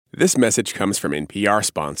This message comes from NPR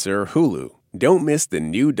sponsor Hulu. Don't miss the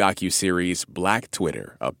new docuseries Black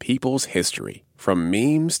Twitter, A People's History. From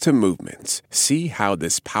memes to movements, see how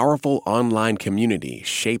this powerful online community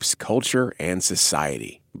shapes culture and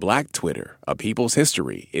society. Black Twitter, A People's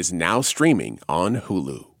History is now streaming on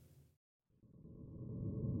Hulu.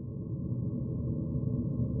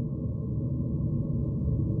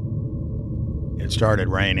 It started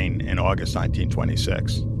raining in August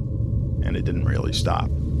 1926, and it didn't really stop.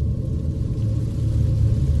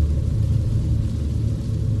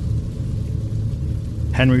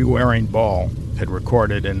 Henry Waring Ball had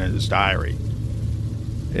recorded in his diary.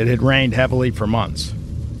 It had rained heavily for months.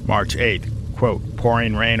 March 8th, quote,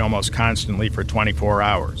 pouring rain almost constantly for 24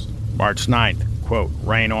 hours. March 9th, quote,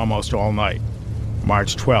 rain almost all night.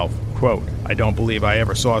 March 12th, quote, I don't believe I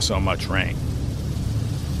ever saw so much rain.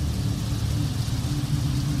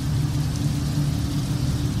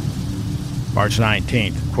 March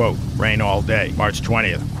 19th, quote, rain all day. March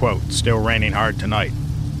 20th, quote, still raining hard tonight.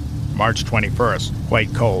 March 21st,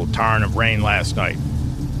 quite cold, torrent of rain last night.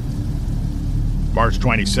 March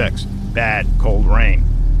 26th, bad, cold rain.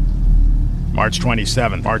 March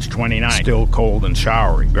 27th, March 29th, still cold and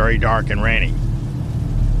showery, very dark and rainy.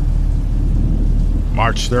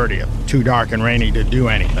 March 30th, too dark and rainy to do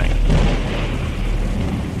anything.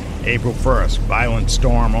 April 1st, violent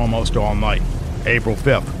storm almost all night. April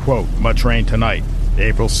 5th, quote, much rain tonight.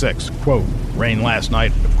 April 6th, quote, rain last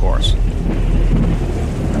night, of course.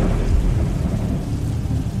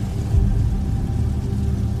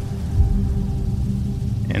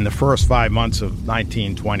 In the first 5 months of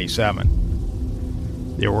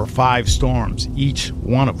 1927, there were 5 storms, each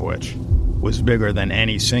one of which was bigger than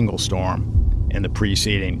any single storm in the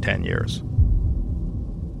preceding 10 years.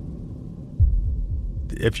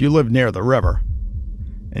 If you lived near the river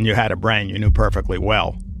and you had a brain you knew perfectly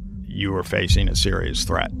well, you were facing a serious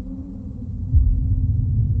threat.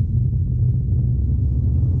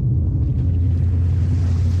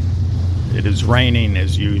 It is raining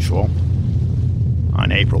as usual. On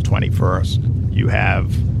April 21st, you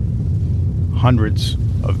have hundreds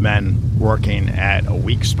of men working at a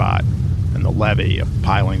weak spot in the levee of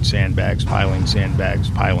piling sandbags.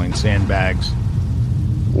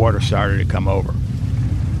 Water started to come over.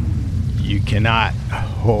 You cannot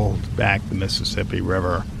hold back the Mississippi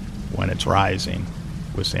River when it's rising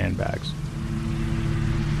with sandbags.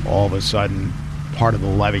 All of a sudden, part of the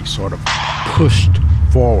levee sort of pushed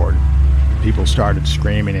forward. People started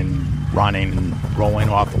screaming and running and rolling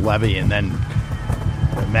off the levee, and then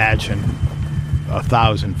imagine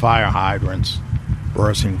 1,000 fire hydrants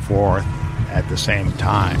bursting forth at the same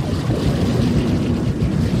time.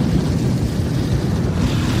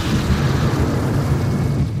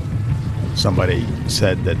 Somebody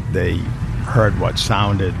said that they heard what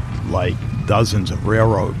sounded like dozens of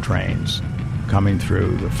railroad trains coming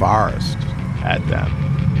through the forest at them.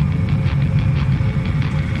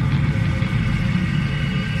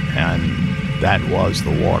 And that was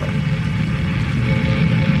the water.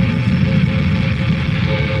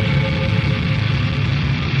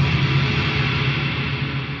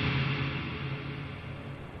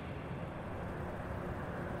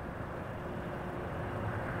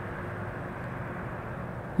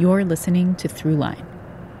 You're listening to Throughline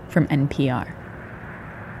from NPR.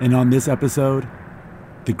 And on this episode,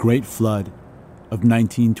 the Great Flood of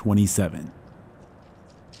 1927.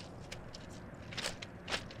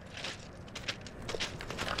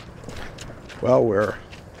 Well, we're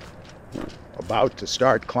about to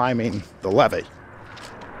start climbing the levee.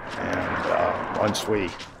 And once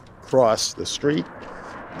we cross the street,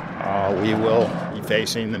 we will be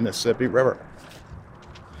facing the Mississippi River.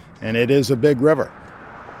 And it is a big river.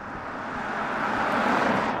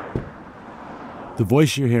 The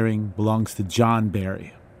voice you're hearing belongs to John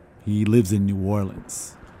Barry. He lives in New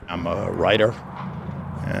Orleans. I'm a writer,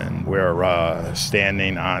 and we're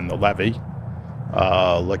standing on the levee,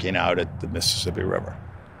 looking out at the Mississippi River.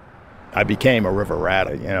 I became a river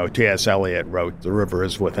rat. You know, T.S. Eliot wrote, "The river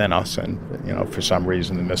is within us," and, you know, for some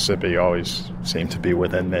reason the Mississippi always seemed to be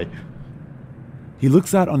within me. He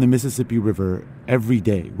looks out on the Mississippi River every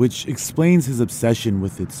day, which explains his obsession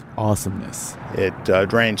with its awesomeness. It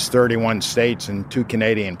drains 31 states and 2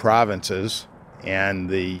 Canadian provinces, and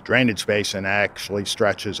the drainage basin actually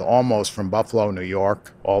stretches almost from Buffalo, New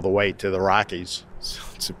York, all the way to the Rockies. So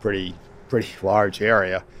it's a pretty large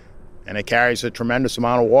area, and it carries a tremendous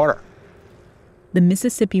amount of water. The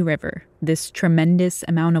Mississippi River, this tremendous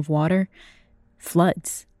amount of water,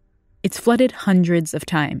 floods. It's flooded hundreds of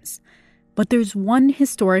times. But there's one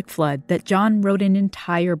historic flood that John wrote an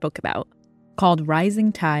entire book about, called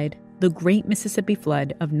Rising Tide, The Great Mississippi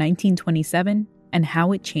Flood of 1927 and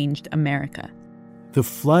how it changed America. The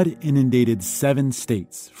flood inundated 7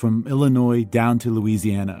 states, from Illinois down to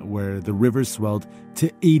Louisiana, where the river swelled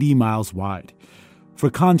to 80 miles wide. For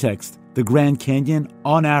context, the Grand Canyon,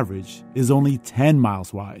 on average, is only 10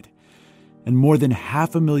 miles wide. And more than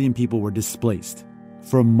 500,000 people were displaced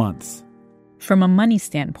for months. From a money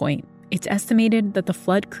standpoint, it's estimated that the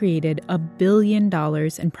flood created $1 billion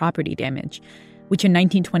in property damage, which in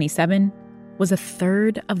 1927 was a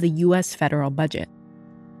third of the U.S. federal budget.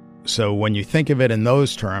 So when you think of it in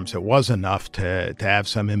those terms, it was enough to have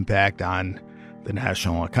some impact on the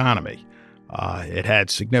national economy. It had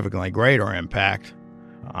significantly greater impact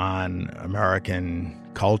on American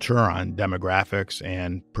culture, on demographics,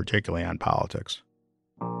 and particularly on politics.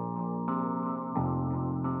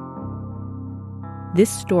 This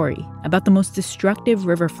story about the most destructive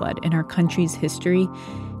river flood in our country's history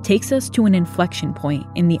takes us to an inflection point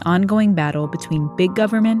in the ongoing battle between big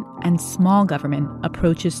government and small government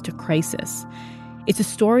approaches to crisis. It's a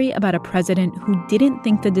story about a president who didn't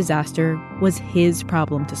think the disaster was his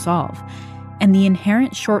problem to solve, and the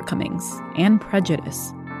inherent shortcomings and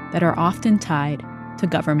prejudice that are often tied to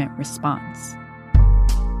government response.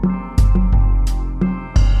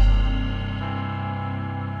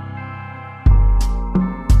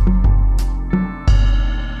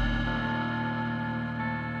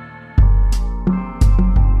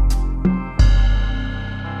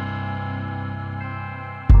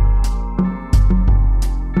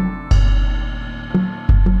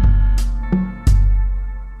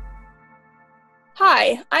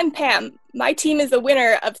 Hi, I'm Pam. My team is the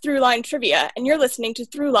winner of Throughline Trivia, and you're listening to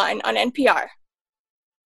Throughline on NPR.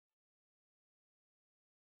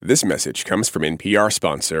 This message comes from NPR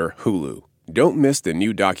sponsor Hulu. Don't miss the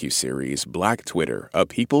new docuseries Black Twitter, A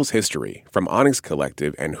People's History from Onyx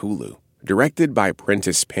Collective and Hulu. Directed by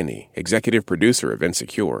Prentice Penny, executive producer of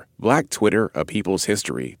Insecure, Black Twitter, A People's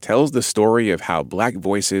History tells the story of how Black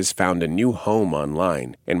voices found a new home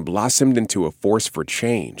online and blossomed into a force for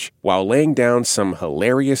change while laying down some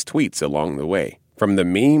hilarious tweets along the way. From the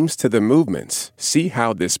memes to the movements, see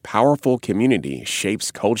how this powerful community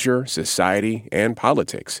shapes culture, society, and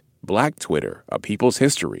politics. Black Twitter, A People's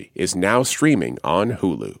History is now streaming on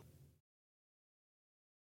Hulu.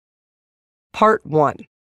 Part 1.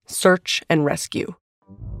 Search and Rescue.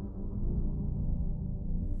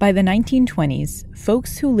 By the 1920s,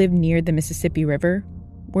 folks who lived near the Mississippi River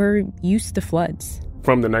were used to floods.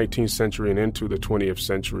 From the 19th century and into the 20th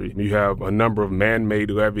century, you have a number of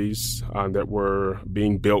man-made levees that were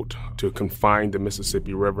being built to confine the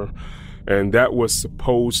Mississippi River, and that was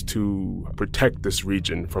supposed to protect this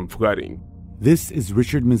region from flooding. This is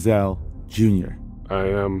Richard Mizell, Jr. I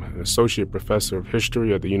am an associate professor of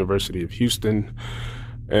history at the University of Houston,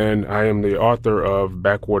 and I am the author of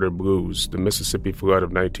Backwater Blues, the Mississippi Flood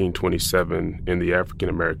of 1927 in the African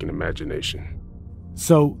American Imagination.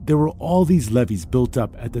 So there were all these levees built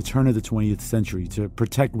up at the turn of the 20th century to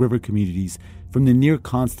protect river communities from the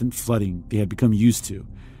near-constant flooding they had become used to.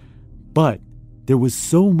 But there was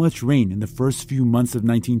so much rain in the first few months of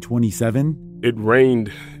 1927. It rained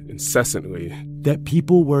incessantly. That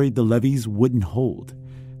people worried the levees wouldn't hold.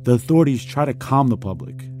 The authorities tried to calm the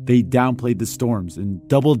public. They downplayed the storms and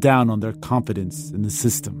doubled down on their confidence in the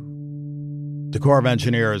system. The Corps of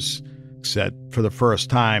Engineers said for the first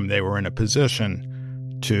time they were in a position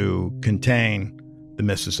to contain the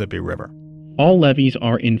Mississippi River. All levees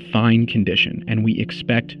are in fine condition, and we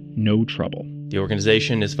expect no trouble. The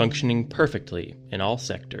organization is functioning perfectly in all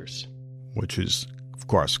sectors. Which is, of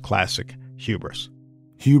course, classic hubris.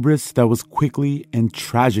 Hubris that was quickly and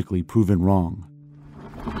tragically proven wrong.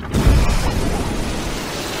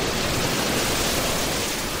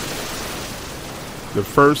 The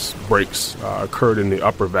first breaks occurred in the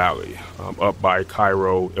Upper Valley, up by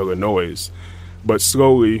Cairo, Illinois. But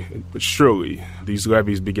slowly but surely, these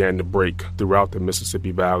levees began to break throughout the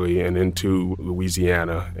Mississippi Valley and into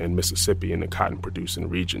Louisiana and Mississippi and the cotton-producing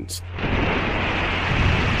regions.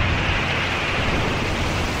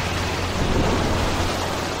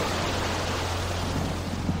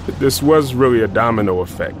 This was really a domino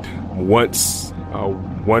effect. Once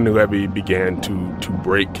one levee began to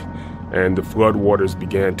break, and the floodwaters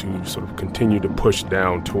began to sort of continue to push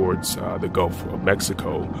down towards the Gulf of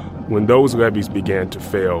Mexico. When those levees began to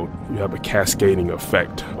fail, you have a cascading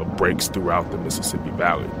effect of breaks throughout the Mississippi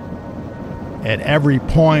Valley. At every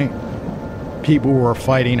point, people were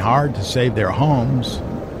fighting hard to save their homes,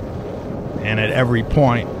 and at every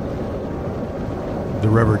point, the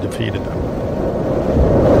river defeated them.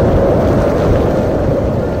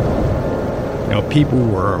 You know, people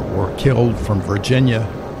were killed from Virginia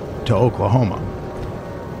to Oklahoma.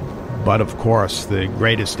 But of course, the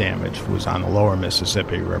greatest damage was on the lower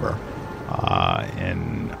Mississippi River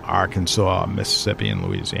in Arkansas, Mississippi, and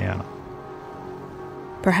Louisiana.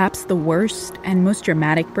 Perhaps the worst and most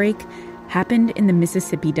dramatic break happened in the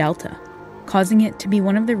Mississippi Delta, causing it to be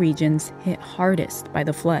one of the regions hit hardest by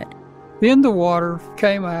the flood. Then the water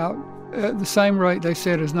came out at the same rate, they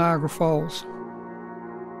said, as Niagara Falls.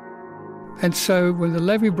 And so when the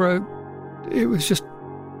levee broke, it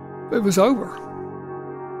was over.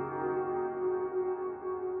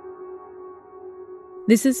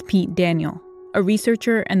 This is Pete Daniel, a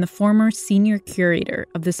researcher and the former senior curator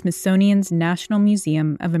of the Smithsonian's National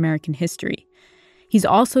Museum of American History. He's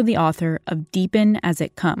also the author of Deepen as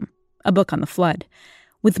It Come, a book on the flood,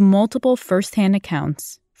 with multiple firsthand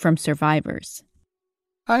accounts from survivors.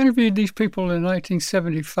 I interviewed these people in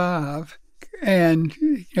 1975, and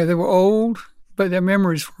they were old, but their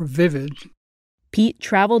memories were vivid. Pete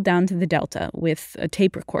traveled down to the Delta with a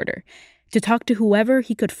tape recorder to talk to whoever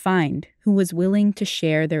he could find who was willing to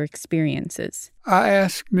share their experiences. I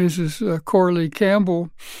asked Mrs. Corley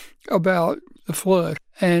Campbell about the flood,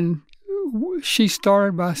 and she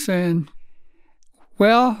started by saying,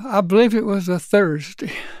 well, I believe it was a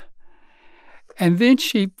Thursday. And then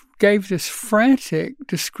she gave this frantic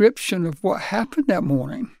description of what happened that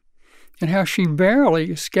morning and how she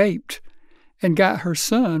barely escaped and got her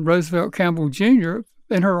son, Roosevelt Campbell Jr.,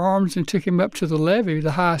 in her arms and took him up to the levee,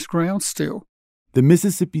 the highest ground still. The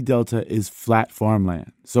Mississippi Delta is flat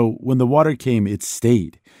farmland, so when the water came, it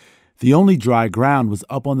stayed. The only dry ground was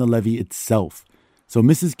up on the levee itself, so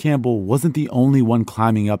Mrs. Campbell wasn't the only one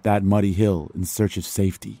climbing up that muddy hill in search of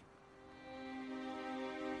safety.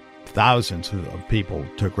 Thousands of people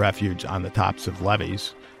took refuge on the tops of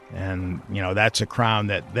levees, and, that's a crown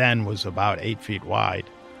that then was about 8 feet wide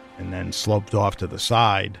and then sloped off to the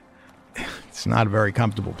side. It's not a very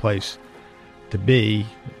comfortable place to be,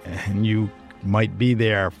 and you might be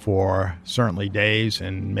there for certainly days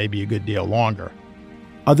and maybe a good deal longer.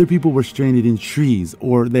 Other people were stranded in trees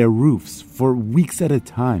or their roofs for weeks at a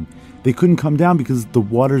time. They couldn't come down because the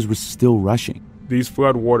waters were still rushing. These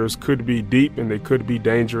flood waters could be deep, and they could be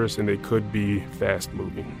dangerous, and they could be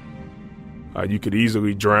fast-moving. You could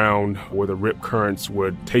easily drown, or the rip currents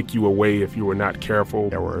would take you away if you were not careful.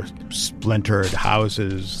 There were splintered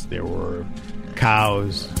houses, there were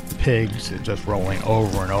cows, pigs just rolling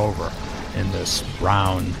over and over in this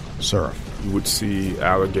brown surf. You would see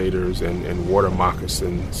alligators and water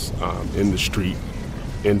moccasins in the street,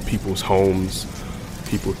 in people's homes.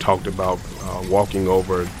 People talked about walking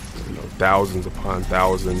over thousands upon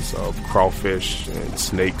thousands of crawfish and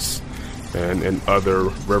snakes and other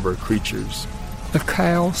river creatures. The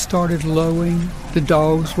cows started lowing, the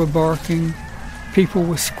dogs were barking, people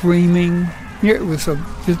were screaming. It was a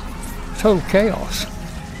total chaos.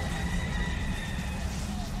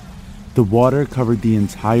 The water covered the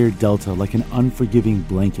entire delta like an unforgiving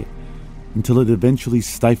blanket until it eventually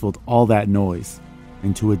stifled all that noise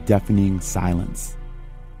into a deafening silence.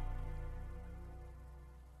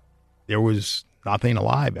 There was nothing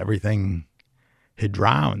alive. Everything had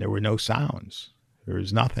drowned. There were no sounds. There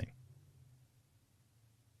was nothing.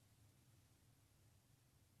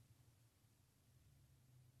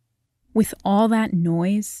 With all that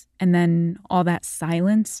noise and then all that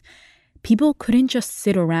silence, people couldn't just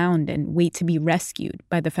sit around and wait to be rescued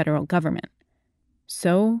by the federal government.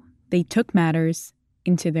 So they took matters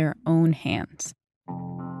into their own hands.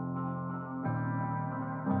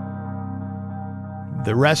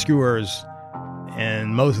 The rescuers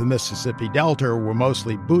in most of the Mississippi Delta were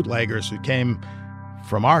mostly bootleggers who came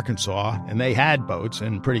from Arkansas, and they had boats,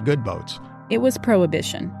 and pretty good boats. It was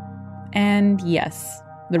Prohibition. And yes,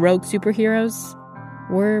 the rogue superheroes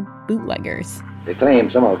were bootleggers. They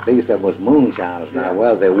claimed some of these that was moonshiners. Now,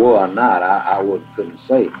 whether they were or not, I couldn't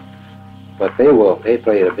say. But they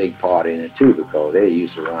played a big part in it, too, because they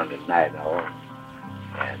used to run at night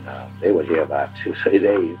and they were here about 2-3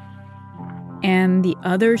 days. And the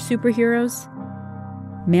other superheroes?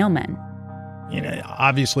 Mailmen.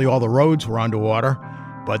 Obviously all the roads were underwater,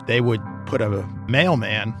 but they would put a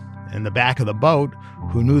mailman in the back of the boat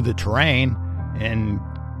who knew the terrain and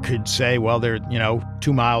could say, well, there,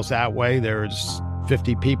 2 miles that way, there's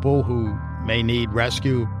 50 people who may need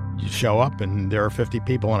rescue. You show up and there are 50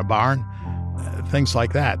 people in a barn, things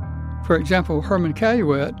like that. For example, Herman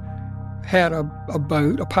Calumet had a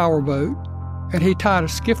boat, a power boat, and he tied a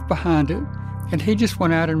skiff behind it. And he just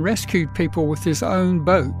went out and rescued people with his own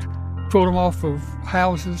boat, pulled them off of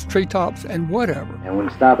houses, treetops, and whatever. And when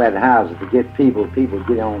you stop at the houses to get people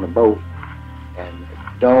get on the boat, and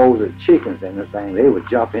dogs or chickens and everything, they would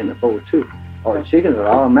jump in the boat too. Or the chickens would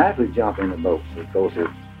automatically jump in the boat because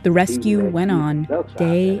The rescue went on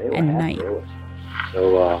day and night.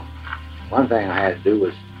 So one thing I had to do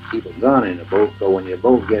was keep a gun in the boat, so when your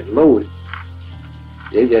boat gets loaded,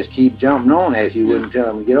 they just keep jumping on as you wouldn't tell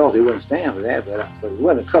them to get off. They wouldn't stand for that. But it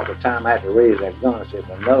wasn't a couple of times I had to raise that gun. I said, if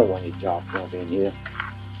another one you jump in here,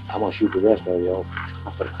 I'm going to shoot the rest of you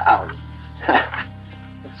off the house.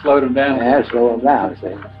 Slow them down. Yeah, slow them down,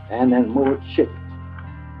 see. And then move the ship.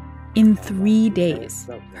 In 3 days,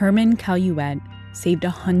 Herman Caillouet saved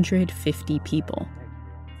 150 people.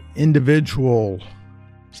 Individuals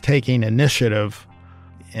taking initiative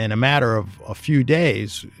in a matter of a few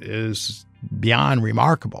days is beyond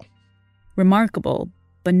remarkable. Remarkable,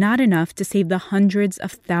 but not enough to save the hundreds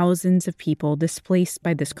of thousands of people displaced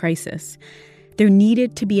by this crisis. There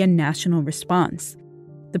needed to be a national response.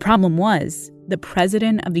 The problem was, the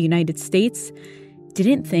President of the United States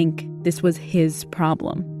didn't think this was his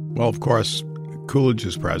problem. Well, of course, Coolidge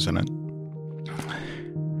is president.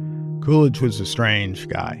 Coolidge was a strange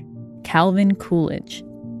guy. Calvin Coolidge,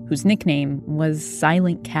 whose nickname was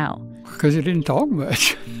Silent Cal. Because he didn't talk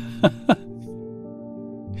much.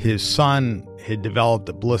 His son had developed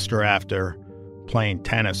a blister after playing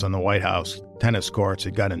tennis on the White House tennis courts.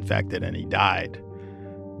 It got infected and he died.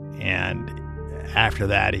 And after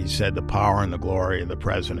that, he said the power and the glory of the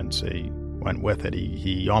presidency went with it.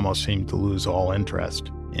 He almost seemed to lose all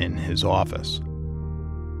interest in his office.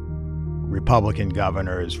 Republican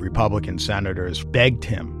governors, Republican senators begged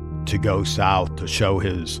him to go south to show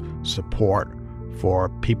his support for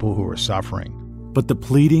people who were suffering. But the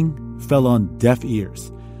pleading fell on deaf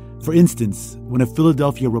ears. For instance, when a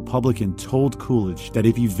Philadelphia Republican told Coolidge that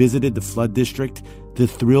if he visited the flood district, the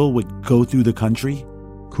thrill would go through the country,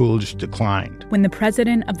 Coolidge declined. When the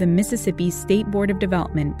president of the Mississippi State Board of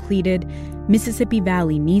Development pleaded, Mississippi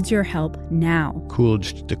Valley needs your help now,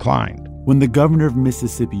 Coolidge declined. When the governor of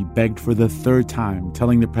Mississippi begged for the third time,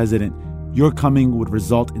 telling the president, your coming would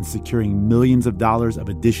result in securing millions of dollars of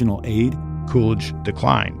additional aid, Coolidge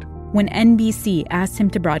declined. When NBC asked him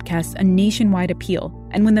to broadcast a nationwide appeal,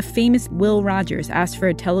 and when the famous Will Rogers asked for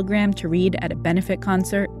a telegram to read at a benefit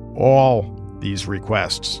concert, all these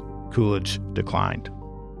requests, Coolidge declined.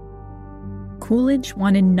 Coolidge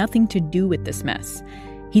wanted nothing to do with this mess.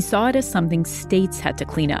 He saw it as something states had to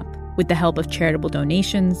clean up, with the help of charitable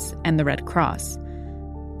donations and the Red Cross.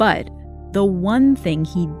 But the one thing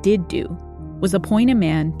he did do was appoint a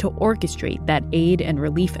man to orchestrate that aid and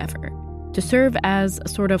relief effort, to serve as a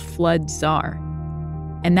sort of flood czar.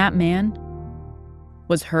 And that man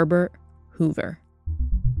was Herbert Hoover.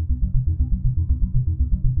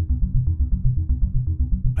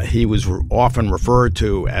 He was often referred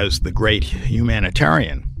to as the great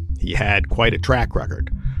humanitarian. He had quite a track record.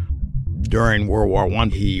 During World War I,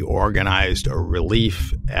 he organized a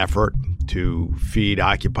relief effort to feed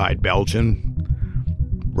occupied Belgium.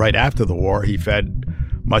 Right after the war, he fed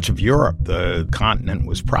much of Europe. The continent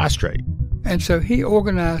was prostrate. And so he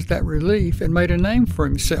organized that relief and made a name for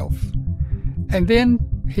himself. And then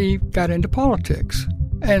he got into politics.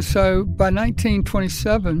 And so by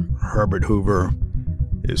 1927... Herbert Hoover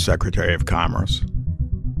is Secretary of Commerce.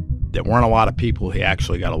 There weren't a lot of people he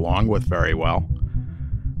actually got along with very well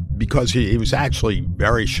because he was actually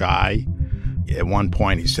very shy. At one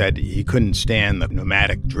point, he said he couldn't stand the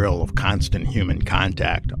pneumatic drill of constant human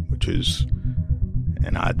contact, which is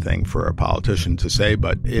an odd thing for a politician to say,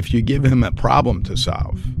 but if you give him a problem to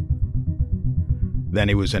solve, then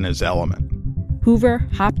he was in his element. Hoover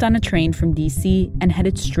hopped on a train from D.C. and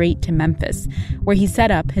headed straight to Memphis, where he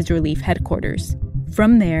set up his relief headquarters.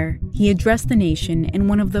 From there, he addressed the nation in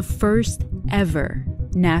one of the first ever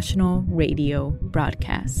national radio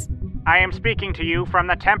broadcasts. I am speaking to you from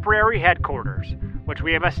the temporary headquarters, which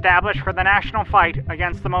we have established for the national fight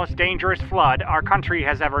against the most dangerous flood our country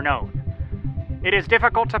has ever known. It is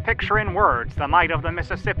difficult to picture in words the might of the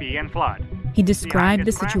Mississippian flood. He described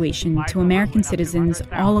the situation to American citizens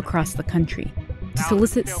all across the country to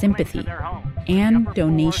solicit sympathy and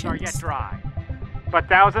donations. But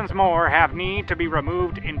thousands more have need to be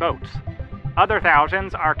removed in boats. Other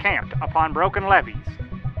thousands are camped upon broken levees.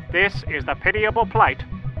 This is the pitiable plight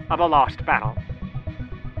of a lost battle.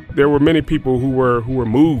 There were many people who were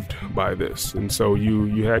moved by this, and so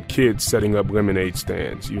you had kids setting up lemonade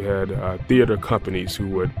stands. You had theater companies who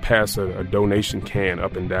would pass a donation can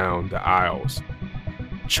up and down the aisles.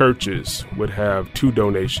 Churches would have two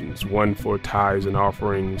donations, one for tithes and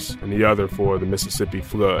offerings and the other for the Mississippi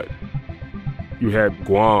flood. You had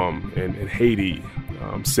Guam and Haiti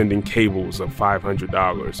sending cables of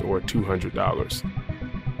 $500 or $200.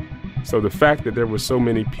 So the fact that there were so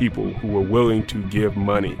many people who were willing to give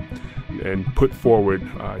money and put forward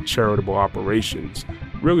charitable operations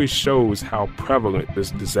really shows how prevalent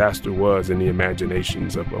this disaster was in the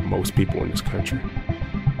imaginations of most people in this country.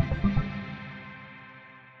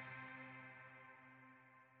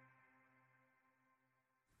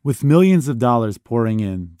 With millions of dollars pouring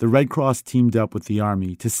in, the Red Cross teamed up with the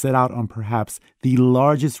Army to set out on perhaps the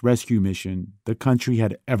largest rescue mission the country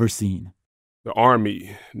had ever seen. The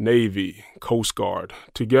Army, Navy, Coast Guard,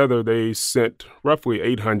 together they sent roughly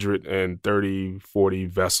 40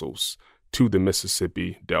 vessels to the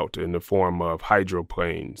Mississippi Delta in the form of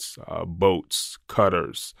hydroplanes, boats,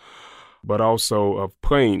 cutters, but also of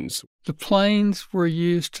planes. The planes were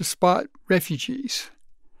used to spot refugees.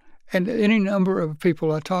 And any number of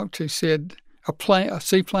people I talked to said a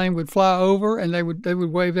seaplane would fly over and they would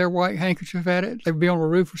wave their white handkerchief at it. They would be on a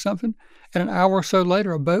roof or something. And an hour or so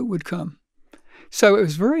later, a boat would come. So it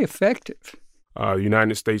was very effective. The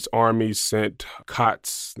United States Army sent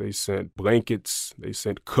cots, they sent blankets, they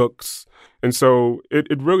sent cooks. And so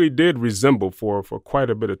it really did resemble for quite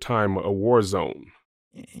a bit of time a war zone.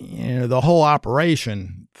 You know, the whole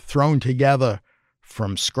operation thrown together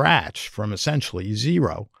from scratch, from essentially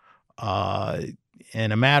zero,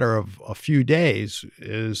 in a matter of a few days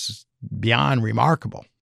is beyond remarkable.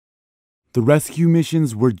 The rescue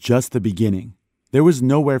missions were just the beginning. There was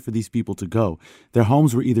nowhere for these people to go. Their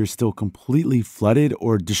homes were either still completely flooded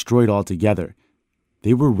or destroyed altogether.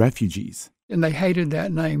 They were refugees. And they hated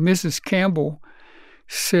that name. Mrs. Campbell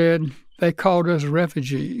said they called us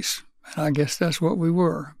refugees. And I guess that's what we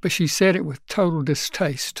were. But she said it with total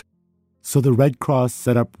distaste. So the Red Cross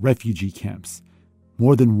set up refugee camps.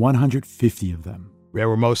 More than 150 of them. They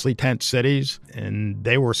were mostly tent cities, and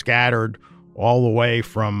they were scattered all the way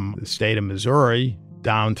from the state of Missouri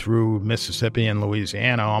down through Mississippi and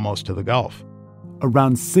Louisiana, almost to the Gulf.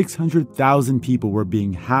 Around 600,000 people were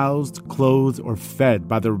being housed, clothed, or fed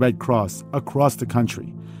by the Red Cross across the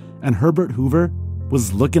country. And Herbert Hoover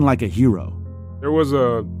was looking like a hero. There was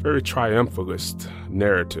a very triumphalist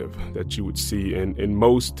narrative that you would see in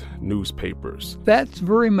most newspapers. That's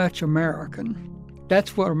very much American.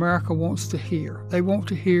 That's what America wants to hear. They want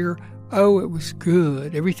to hear, oh, it was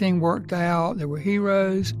good. Everything worked out. There were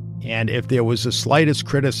heroes. And if there was the slightest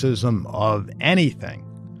criticism of anything,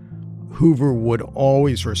 Hoover would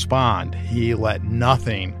always respond. He let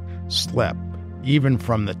nothing slip, even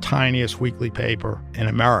from the tiniest weekly paper in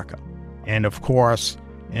America. And of course,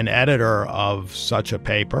 an editor of such a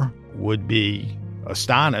paper would be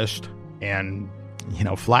astonished and,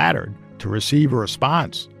 flattered to receive a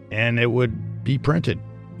response, and it would be printed.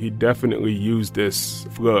 He definitely used this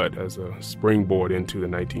flood as a springboard into the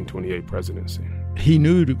 1928 presidency. He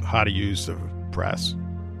knew how to use the press.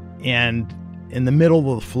 And in the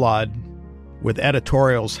middle of the flood, with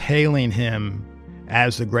editorials hailing him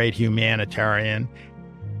as the great humanitarian,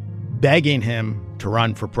 begging him to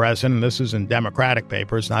run for president, this is in Democratic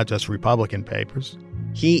papers, not just Republican papers.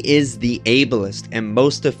 He is the ablest and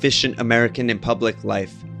most efficient American in public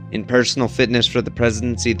life. In personal fitness for the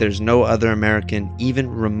presidency, there's no other American,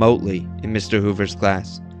 even remotely, in Mr. Hoover's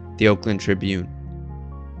class. The Oakland Tribune.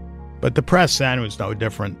 But the press then was no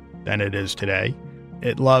different than it is today.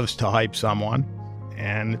 It loves to hype someone,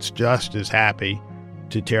 and it's just as happy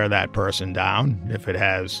to tear that person down if it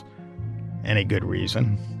has any good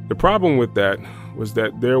reason. The problem with that was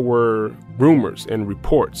that there were rumors and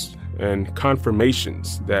reports and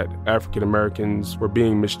confirmations that African Americans were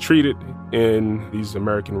being mistreated in these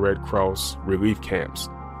American Red Cross relief camps.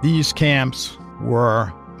 These camps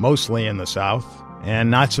were mostly in the South, and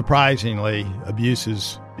not surprisingly,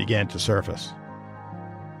 abuses began to surface.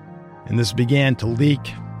 And this began to leak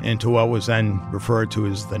into what was then referred to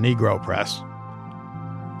as the Negro press.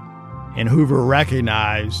 And Hoover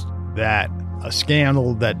recognized that a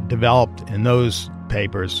scandal that developed in those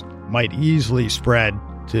papers might easily spread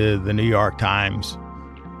to the New York Times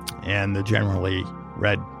and the generally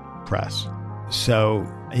read press. So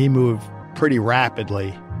he moved pretty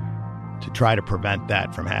rapidly to try to prevent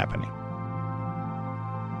that from happening.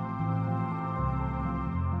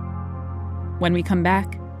 When we come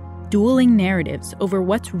back, dueling narratives over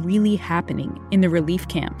what's really happening in the relief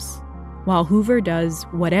camps, while Hoover does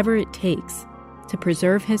whatever it takes to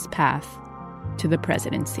preserve his path to the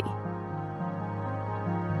presidency.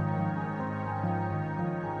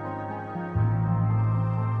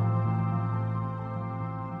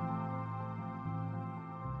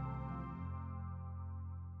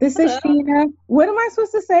 This is Sheena. What am I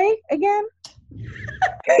supposed to say again?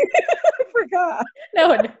 I forgot.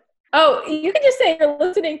 No. Oh, you can just say you're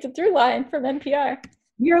listening to Throughline from NPR.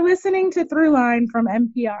 You're listening to Throughline from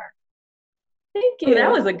NPR. Thank you. Ooh, that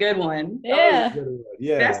was a good one. Yeah.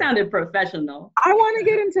 Yeah. That sounded professional. I want to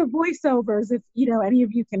get into voiceovers if, any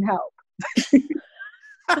of you can help.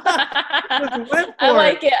 I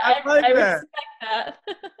like it. I respect that.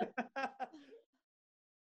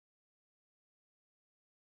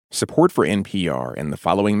 Support for NPR and the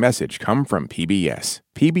following message come from PBS.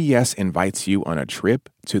 PBS invites you on a trip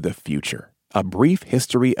to the future. A Brief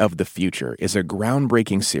History of the Future is a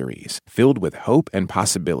groundbreaking series filled with hope and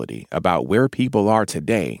possibility about where people are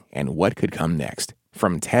today and what could come next.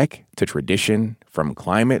 From tech to tradition, from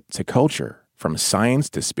climate to culture, from science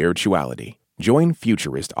to spirituality. Join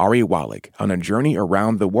futurist Ari Wallach on a journey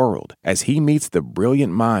around the world as he meets the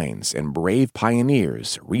brilliant minds and brave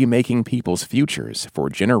pioneers remaking people's futures for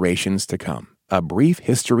generations to come. A Brief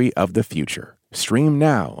History of the Future. Stream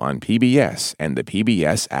now on PBS and the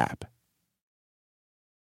PBS app.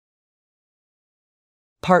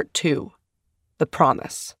 Part 2. The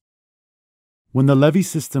Promise. When the levee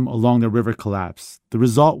system along the river collapsed, the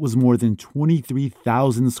result was more than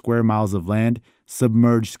 23,000 square miles of land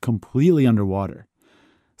submerged completely underwater.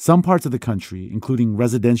 Some parts of the country, including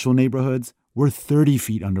residential neighborhoods, were 30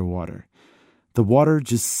 feet underwater. The water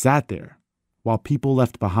just sat there, while people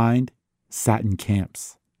left behind sat in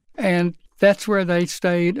camps. And that's where they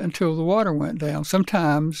stayed until the water went down,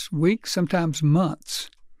 sometimes weeks, sometimes months.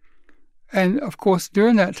 And, of course,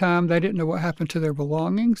 during that time, they didn't know what happened to their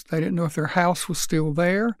belongings. They didn't know if their house was still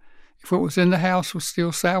there, if what was in the house was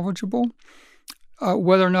still salvageable,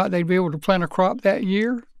 whether or not they'd be able to plant a crop that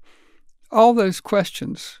year. All those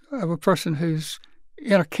questions of a person who's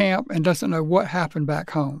in a camp and doesn't know what happened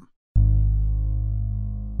back home.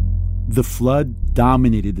 The flood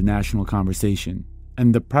dominated the national conversation,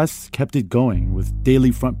 and the press kept it going with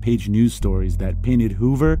daily front-page news stories that painted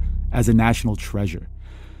Hoover as a national treasure.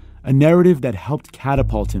 A narrative that helped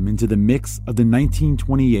catapult him into the mix of the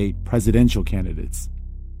 1928 presidential candidates.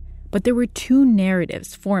 But there were two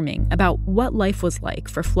narratives forming about what life was like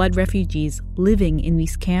for flood refugees living in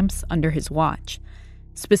these camps under his watch,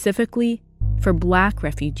 specifically for Black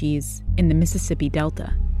refugees in the Mississippi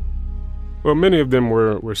Delta. Well, many of them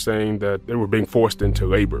were saying that they were being forced into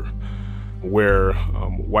labor, where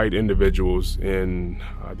white individuals in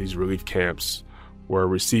these relief camps were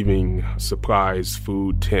receiving supplies,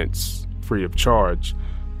 food, tents, free of charge.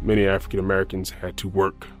 Many African Americans had to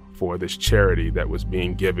work for this charity that was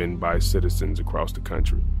being given by citizens across the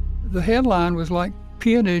country. The headline was like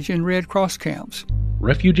peonage in Red Cross camps.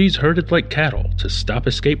 Refugees herded like cattle to stop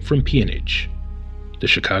escape from peonage. The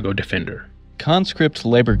Chicago Defender. Conscript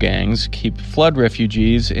labor gangs keep flood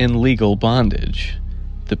refugees in legal bondage.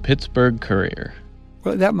 The Pittsburgh Courier.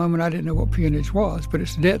 Well, at that moment, I didn't know what peonage was, but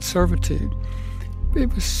it's debt servitude.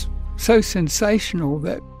 It was so sensational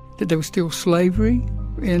that there was still slavery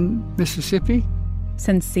in Mississippi.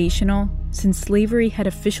 Sensational, since slavery had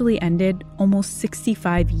officially ended almost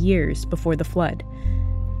 65 years before the flood.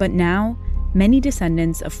 But now, many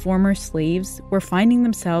descendants of former slaves were finding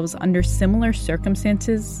themselves under similar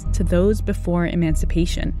circumstances to those before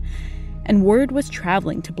emancipation. And word was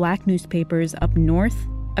traveling to Black newspapers up north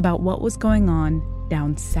about what was going on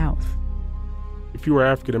down south. If you were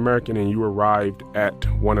African American and you arrived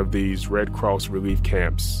at one of these Red Cross relief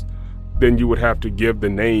camps, then you would have to give the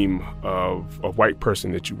name of a white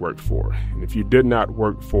person that you worked for. And if you did not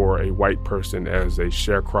work for a white person as a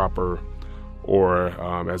sharecropper or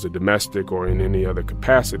as a domestic or in any other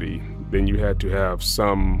capacity, then you had to have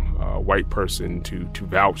some white person to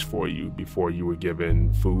vouch for you before you were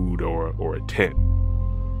given food or a tent.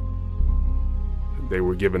 They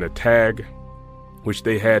were given a tag, which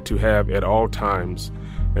they had to have at all times,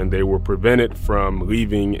 and they were prevented from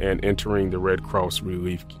leaving and entering the Red Cross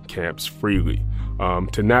relief camps freely.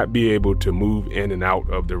 To not be able to move in and out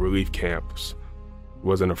of the relief camps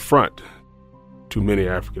was an affront to many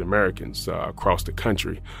African Americans across the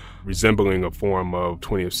country, resembling a form of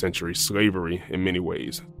 20th century slavery in many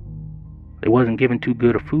ways. They wasn't given too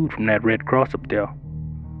good of food from that Red Cross up there.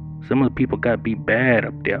 Some of the people got beat bad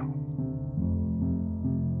up there.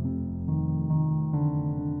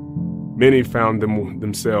 Many found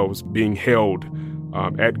themselves being held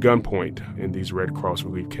at gunpoint in these Red Cross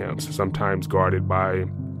relief camps, sometimes guarded by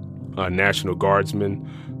National Guardsmen,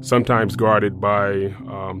 sometimes guarded by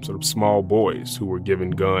sort of small boys who were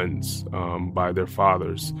given guns by their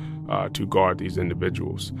fathers to guard these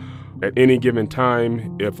individuals. At any given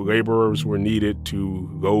time, if laborers were needed to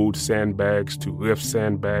load sandbags, to lift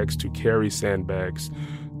sandbags, to carry sandbags,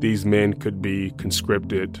 these men could be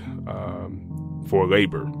conscripted for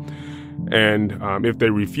labor. And if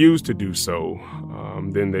they refused to do so,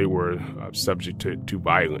 then they were subject to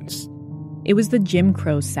violence. It was the Jim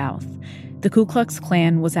Crow South. The Ku Klux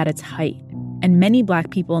Klan was at its height, and many Black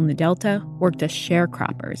people in the Delta worked as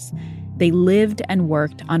sharecroppers. They lived and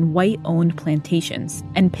worked on white-owned plantations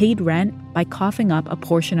and paid rent by coughing up a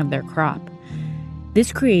portion of their crop.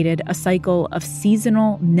 This created a cycle of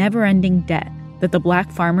seasonal, never-ending debt that the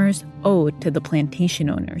black farmers owed to the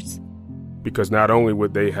plantation owners. Because not only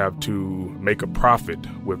would they have to make a profit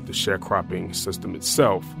with the sharecropping system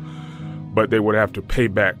itself, but they would have to pay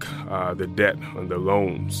back the debt and the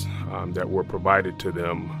loans that were provided to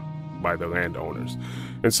them by the landowners.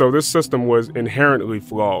 And so this system was inherently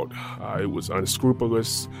flawed. It was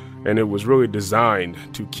unscrupulous, and it was really designed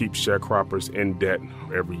to keep sharecroppers in debt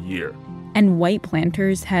every year. And white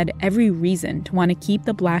planters had every reason to want to keep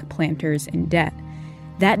the black planters in debt.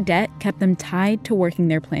 That debt kept them tied to working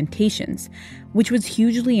their plantations, which was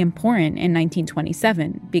hugely important in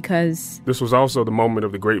 1927 because this was also the moment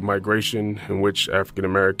of the Great Migration, in which African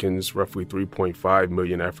Americans, roughly 3.5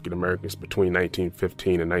 million African Americans between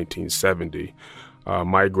 1915 and 1970,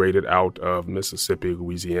 migrated out of Mississippi,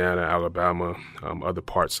 Louisiana, Alabama, other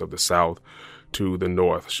parts of the South, to the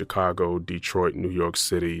North, Chicago, Detroit, New York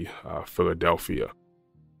City, Philadelphia.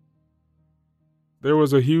 There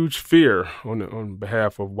was a huge fear on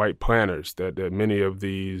behalf of white planters that many of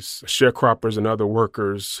these sharecroppers and other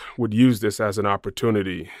workers would use this as an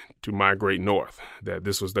opportunity to migrate north, that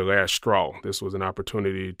this was the last straw. This was an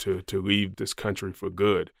opportunity to leave this country for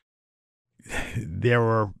good. There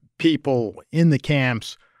were people in the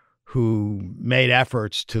camps who made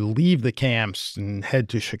efforts to leave the camps and head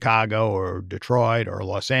to Chicago or Detroit or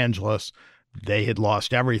Los Angeles. They had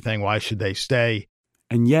lost everything. Why should they stay?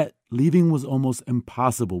 And yet, leaving was almost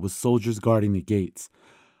impossible with soldiers guarding the gates.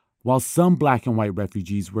 While some black and white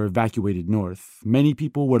refugees were evacuated north, many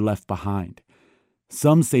people were left behind.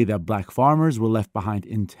 Some say that black farmers were left behind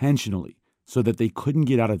intentionally so that they couldn't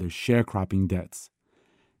get out of their sharecropping debts.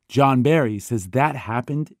 John Barry says that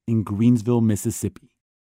happened in Greensville, Mississippi.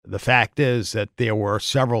 The fact is that there were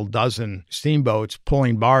several dozen steamboats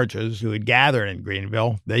pulling barges who had gathered in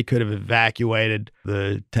Greenville. They could have evacuated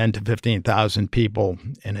the 10 to 15,000 people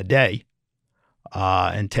in a day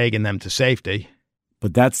and taken them to safety.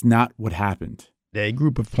 But that's not what happened. A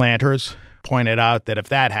group of planters pointed out that if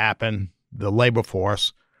that happened, the labor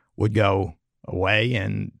force would go away,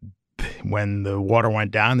 and when the water went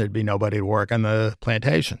down, there'd be nobody to work on the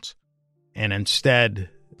plantations. And instead,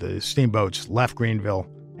 the steamboats left Greenville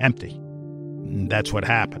empty. And that's what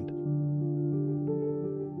happened.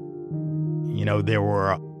 You know, there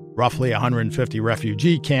were roughly 150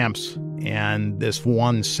 refugee camps, and this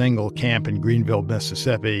one single camp in Greenville,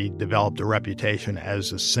 Mississippi, developed a reputation as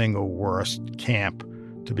the single worst camp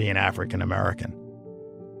to be an African American.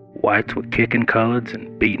 Whites were kicking coloreds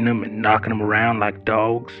and beating them and knocking them around like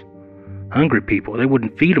dogs. Hungry people, they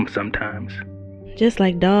wouldn't feed them sometimes. Just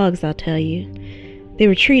like dogs, I'll tell you. They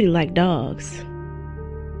were treated like dogs.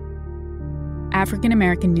 African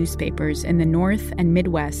American newspapers in the North and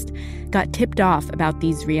Midwest got tipped off about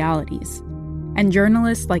these realities. And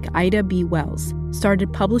journalists like Ida B. Wells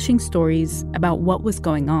started publishing stories about what was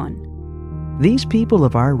going on. These people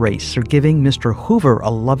of our race are giving Mr. Hoover a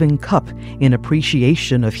loving cup in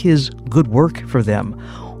appreciation of his good work for them,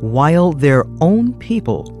 while their own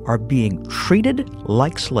people are being treated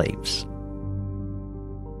like slaves.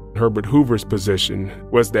 Herbert Hoover's position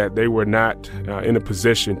was that they were not in a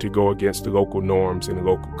position to go against the local norms and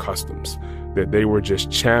local customs, that they were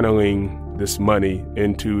just channeling this money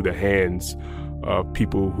into the hands of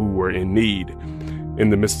people who were in need. In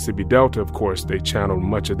the Mississippi Delta, of course, they channeled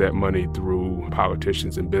much of that money through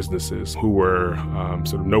politicians and businesses who were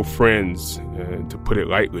sort of no friends, to put it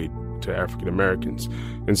lightly, to African Americans.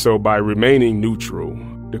 And so by remaining neutral,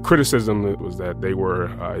 the criticism was that they were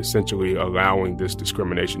essentially allowing this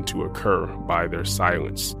discrimination to occur by their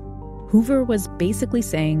silence. Hoover was basically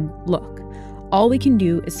saying, look, all we can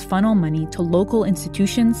do is funnel money to local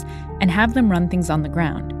institutions and have them run things on the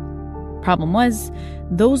ground. Problem was,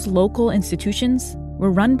 those local institutions were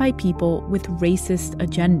run by people with racist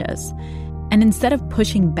agendas. And instead of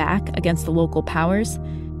pushing back against the local powers,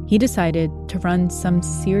 he decided to run some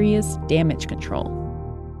serious damage control.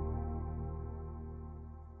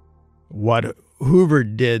 What Hoover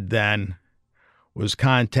did then was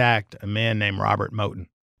contact a man named Robert Moton.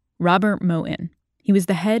 Robert Moton. He was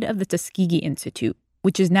the head of the Tuskegee Institute,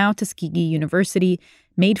 which is now Tuskegee University,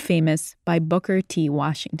 made famous by Booker T.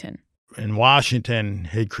 Washington. And Washington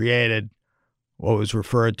had created what was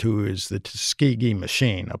referred to as the Tuskegee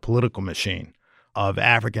machine, a political machine of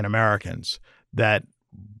African Americans that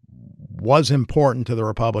was important to the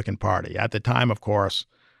Republican Party. At the time, of course,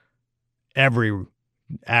 every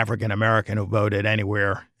African American who voted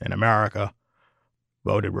anywhere in America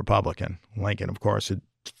voted Republican. Lincoln, of course, had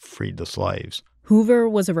freed the slaves. Hoover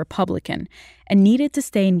was a Republican and needed to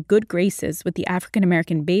stay in good graces with the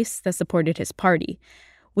African-American base that supported his party,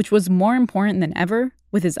 which was more important than ever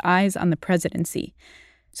with his eyes on the presidency.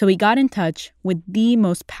 So he got in touch with the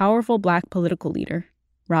most powerful Black political leader,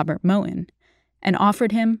 Robert Moton, and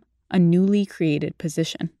offered him a newly created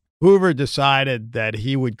position. Hoover decided that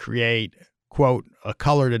he would create, quote, a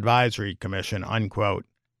colored advisory commission, unquote,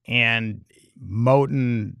 and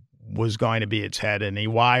Moton was going to be its head, and he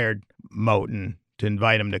wired Moton to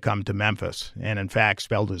invite him to come to Memphis, and in fact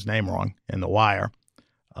spelled his name wrong in the wire,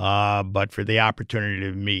 but for the opportunity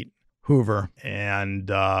to meet Hoover and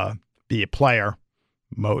be a player,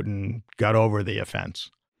 Moton got over the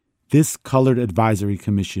offense. This colored advisory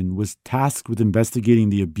commission was tasked with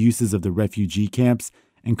investigating the abuses of the refugee camps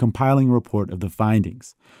and compiling a report of the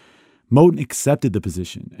findings. Moton accepted the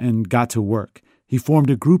position and got to work. He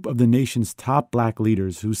formed a group of the nation's top Black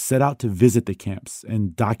leaders who set out to visit the camps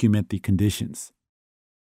and document the conditions.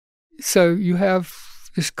 So you have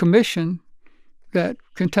this commission that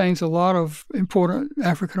contains a lot of important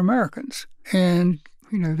African Americans. And,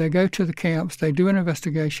 you know, they go to the camps, they do an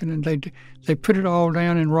investigation, and they put it all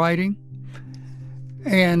down in writing.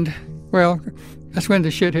 And, well, that's when the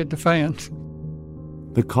shit hit the fans.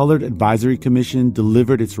 The Colored Advisory Commission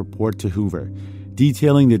delivered its report to Hoover,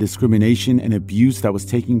 detailing the discrimination and abuse that was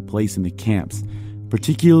taking place in the camps,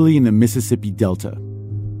 particularly in the Mississippi Delta.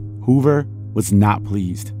 Hoover was not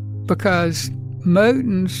pleased. Because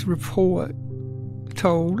Moton's report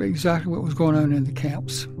told exactly what was going on in the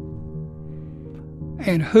camps.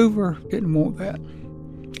 And Hoover didn't want that.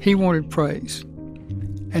 He wanted praise.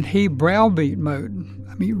 And he browbeat Moton.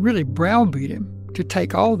 I mean, really browbeat him to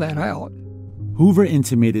take all that out. Hoover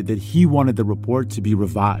intimated that he wanted the report to be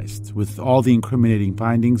revised, with all the incriminating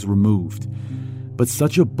findings removed. But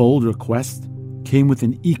such a bold request came with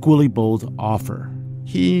an equally bold offer.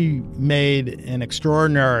 He made an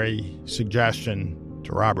extraordinary suggestion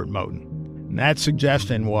to Robert Moton. And that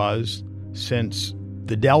suggestion was, since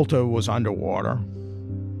the Delta was underwater,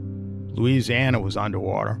 Louisiana was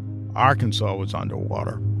underwater, Arkansas was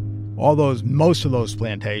underwater, most of those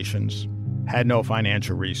plantations had no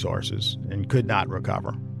financial resources and could not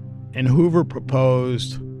recover. And Hoover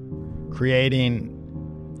proposed creating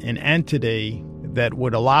an entity that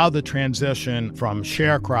would allow the transition from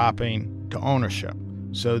sharecropping to ownership,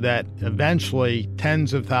 so that eventually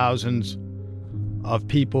tens of thousands of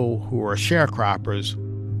people who were sharecroppers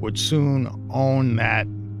would soon own that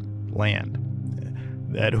land.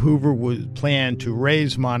 That Hoover would plan to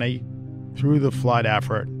raise money through the flood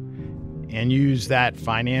effort and use that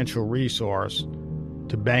financial resource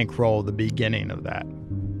to bankroll the beginning of that.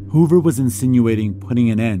 Hoover was insinuating putting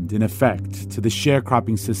an end, in effect, to the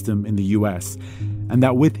sharecropping system in the U.S., and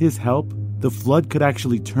that with his help, the flood could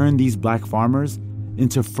actually turn these Black farmers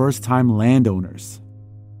into first-time landowners.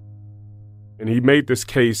 And he made this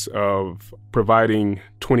case of providing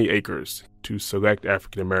 20 acres to select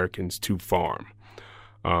African Americans to farm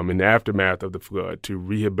in the aftermath of the flood to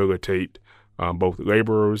rehabilitate both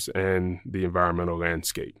laborers and the environmental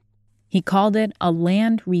landscape. He called it a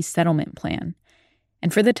land resettlement plan.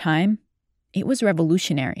 And for the time, it was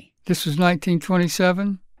revolutionary. This was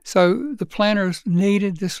 1927, so the planters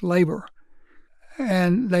needed this labor.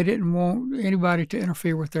 And they didn't want anybody to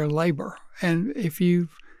interfere with their labor. And if you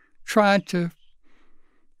tried to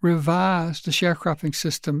revise the sharecropping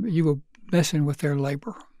system, you were messing with their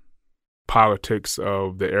labor. Politics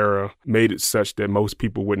of the era made it such that most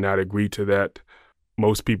people would not agree to that.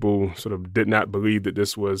 Most people sort of did not believe that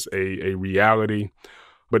this was a reality.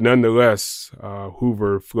 But nonetheless,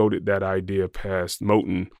 Hoover floated that idea past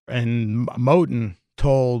Moton. And Moton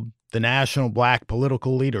told the national Black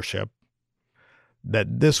political leadership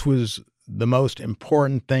that this was the most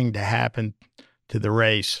important thing to happen to the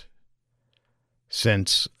race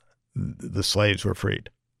since the slaves were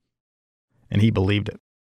freed. And he believed it.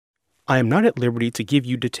 I am not at liberty to give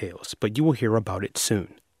you details, but you will hear about it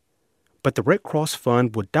soon. But the Red Cross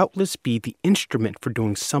Fund will doubtless be the instrument for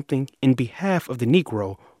doing something in behalf of the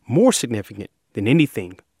Negro more significant than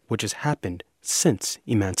anything which has happened since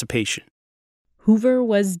emancipation. Hoover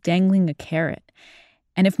was dangling a carrot,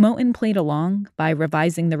 and if Moton played along by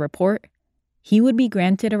revising the report, he would be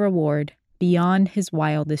granted a reward beyond his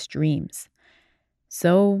wildest dreams.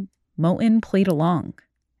 So Moton played along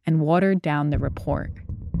and watered down the report.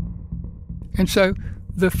 And so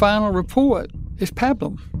the final report is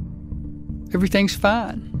pablum. Everything's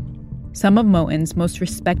fine. Some of Moton's most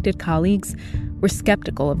respected colleagues were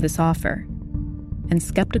skeptical of this offer, and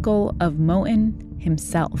skeptical of Moton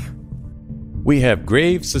himself. We have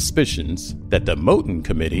grave suspicions that the Moton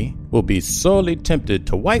Committee will be sorely tempted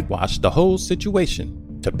to whitewash the whole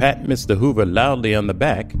situation to pat Mr. Hoover loudly on the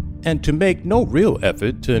back, and to make no real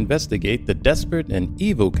effort to investigate the desperate and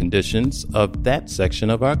evil conditions of that section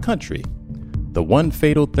of our country. The one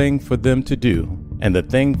fatal thing for them to do, and the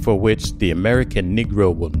thing for which the American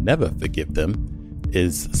Negro will never forgive them,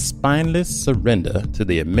 is spineless surrender to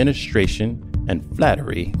the administration and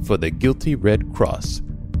flattery for the guilty Red Cross.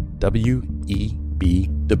 W.E.B.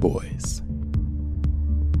 Du Bois.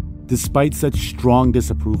 Despite such strong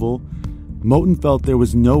disapproval, Moton felt there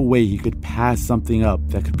was no way he could pass something up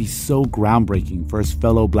that could be so groundbreaking for his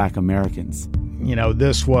fellow Black Americans. You know,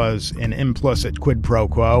 this was an implicit quid pro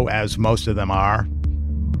quo, as most of them are.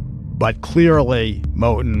 But clearly,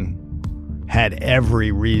 Moton had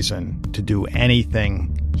every reason to do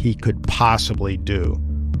anything he could possibly do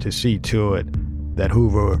to see to it that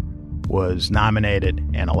Hoover was nominated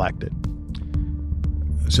and elected.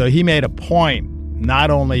 So he made a point not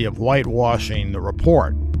only of whitewashing the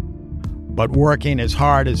report, but working as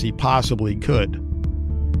hard as he possibly could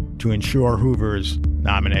to ensure Hoover's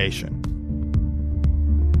nomination.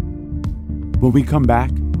 When we come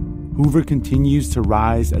back, Hoover continues to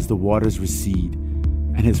rise as the waters recede,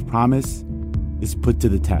 and his promise is put to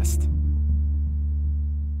the test.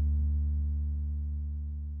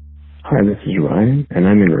 Hi, this is Ryan, and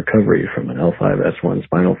I'm in recovery from an L5-S1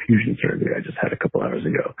 spinal fusion surgery I just had a couple hours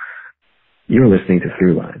ago. You're listening to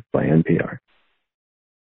Throughline by NPR.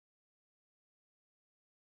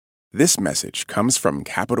 This message comes from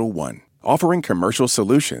Capital One, offering commercial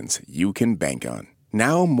solutions you can bank on.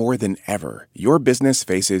 Now more than ever, your business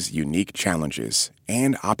faces unique challenges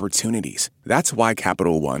and opportunities. That's why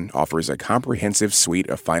Capital One offers a comprehensive suite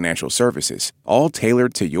of financial services, all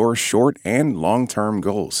tailored to your short and long-term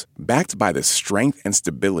goals. Backed by the strength and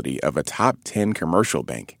stability of a top 10 commercial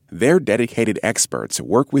bank, their dedicated experts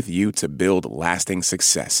work with you to build lasting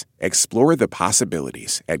success. Explore the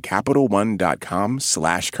possibilities at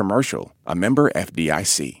CapitalOne.com/commercial, a member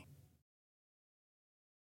FDIC.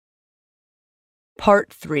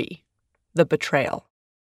 Part 3. The Betrayal.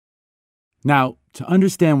 Now, to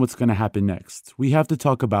understand what's going to happen next, we have to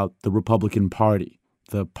talk about the Republican Party,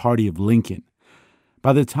 the party of Lincoln.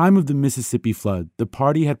 By the time of the Mississippi flood, the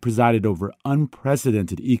party had presided over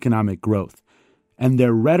unprecedented economic growth, and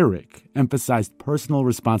their rhetoric emphasized personal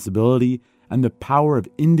responsibility and the power of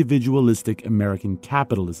individualistic American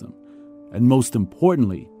capitalism, and most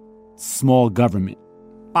importantly, small government.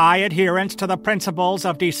 By adherence to the principles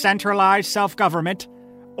of decentralized self-government,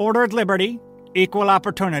 ordered liberty, equal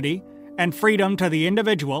opportunity, and freedom to the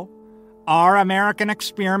individual, our American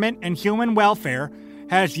experiment in human welfare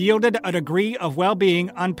has yielded a degree of well-being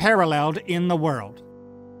unparalleled in the world.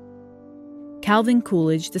 Calvin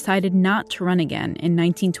Coolidge decided not to run again in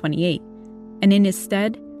 1928, and in his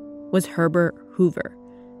stead was Herbert Hoover.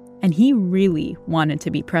 And he really wanted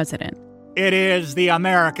to be president. It is the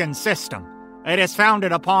American system. It is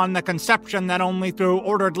founded upon the conception that only through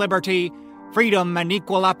ordered liberty, freedom, and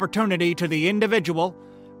equal opportunity to the individual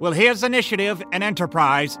will his initiative and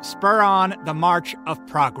enterprise spur on the march of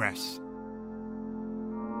progress.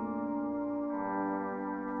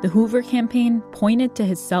 The Hoover campaign pointed to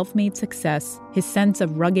his self-made success, his sense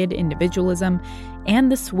of rugged individualism,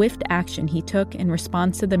 and the swift action he took in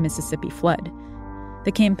response to the Mississippi flood.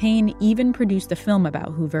 The campaign even produced a film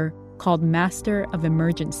about Hoover called Master of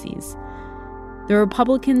Emergencies. The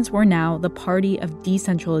Republicans were now the party of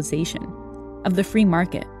decentralization, of the free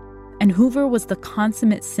market, and Hoover was the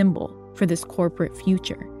consummate symbol for this corporate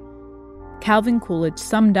future. Calvin Coolidge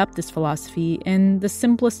summed up this philosophy in the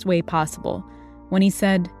simplest way possible when he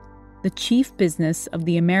said, "The chief business of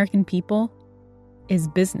the American people is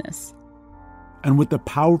business." And with a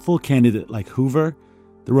powerful candidate like Hoover,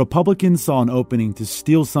 the Republicans saw an opening to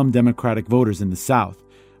steal some Democratic voters in the South,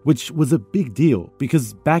 which was a big deal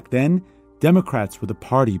because back then, Democrats were the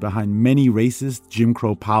party behind many racist Jim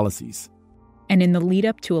Crow policies. And in the lead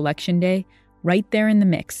up to Election Day, right there in the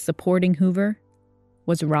mix supporting Hoover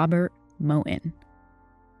was Robert Moton.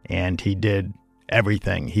 And he did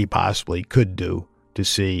everything he possibly could do to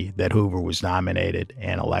see that Hoover was nominated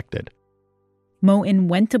and elected. Moton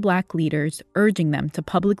went to Black leaders, urging them to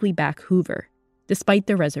publicly back Hoover, despite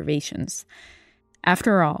their reservations.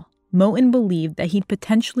 After all, Moton believed that he'd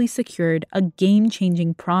potentially secured a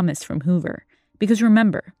game-changing promise from Hoover. Because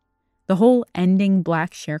remember, the whole ending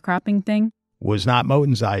Black sharecropping thing was not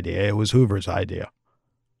Moton's idea, it was Hoover's idea.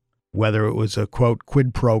 Whether it was a, quote,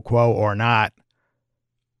 quid pro quo or not,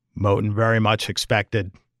 Moton very much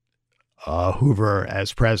expected Hoover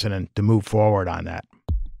as president to move forward on that.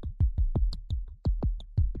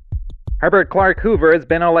 Herbert Clark Hoover has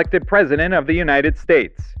been elected president of the United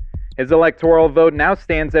States. His electoral vote now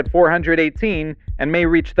stands at 418, and may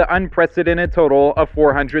reach the unprecedented total of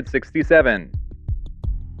 467.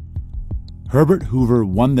 Herbert Hoover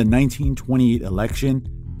won the 1928 election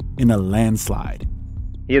in a landslide.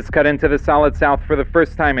 He has cut into the Solid South for the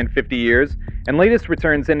first time in 50 years, and latest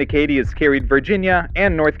returns indicate he has carried Virginia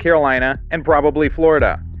and North Carolina and probably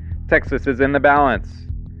Florida. Texas is in the balance.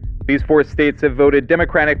 These 4 states have voted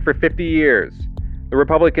Democratic for 50 years. The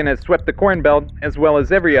Republican has swept the Corn Belt as well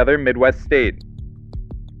as every other Midwest state.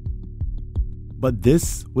 But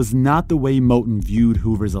this was not the way Moton viewed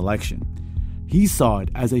Hoover's election. He saw it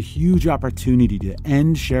as a huge opportunity to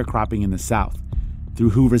end sharecropping in the South through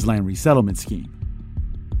Hoover's land resettlement scheme.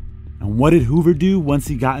 And what did Hoover do once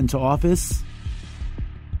he got into office?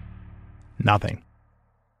 Nothing.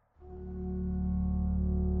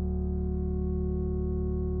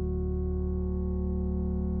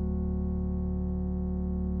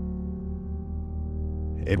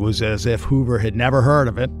 It was as if Hoover had never heard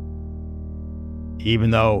of it,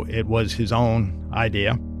 even though it was his own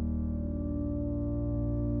idea.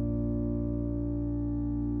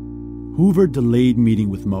 Hoover delayed meeting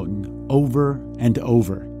with Moton over and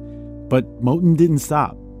over, but Moton didn't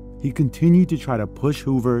stop. He continued to try to push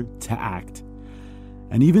Hoover to act.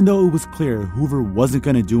 And even though it was clear Hoover wasn't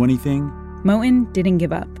going to do anything, Moton didn't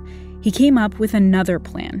give up. He came up with another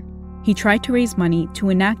plan. He tried to raise money to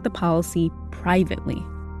enact the policy privately.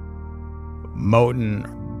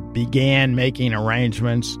 Moton began making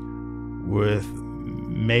arrangements with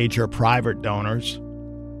major private donors,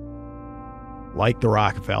 like the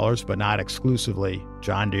Rockefellers, but not exclusively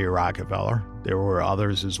John D. Rockefeller. There were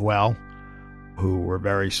others as well who were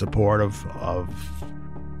very supportive of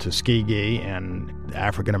Tuskegee and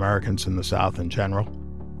African Americans in the South in general.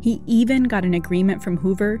 He even got an agreement from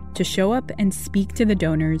Hoover to show up and speak to the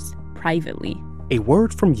donors privately. A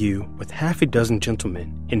word from you with half a dozen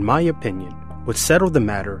gentlemen, in my opinion, would settle the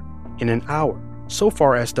matter in an hour, so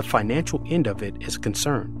far as the financial end of it is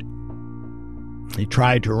concerned. He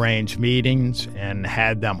tried to arrange meetings and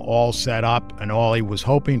had them all set up, and all he was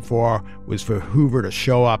hoping for was for Hoover to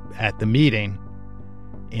show up at the meeting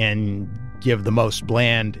and give the most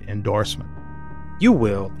bland endorsement. You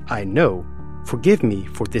will, I know, forgive me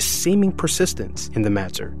for this seeming persistence in the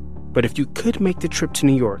matter, but if you could make the trip to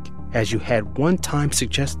New York, as you had one time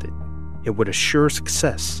suggested, it would assure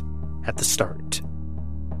success at the start.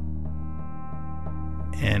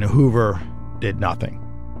 And Hoover did nothing.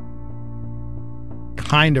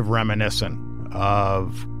 Kind of reminiscent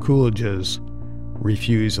of Coolidge's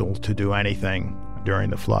refusal to do anything during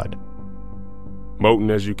the flood. Moton,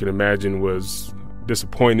 as you can imagine, was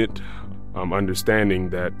disappointed, understanding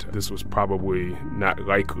that this was probably not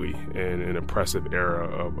likely in an oppressive era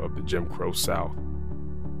of the Jim Crow South.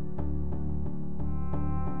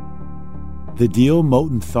 The deal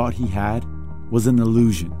Moton thought he had was an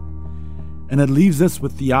illusion. And it leaves us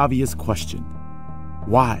with the obvious question.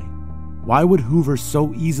 Why? Why would Hoover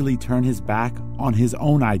so easily turn his back on his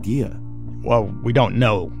own idea? Well, we don't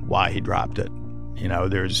know why he dropped it. You know,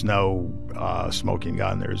 there's no smoking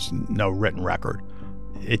gun. There's no written record.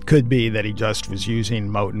 It could be that he just was using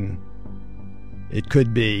Moton. It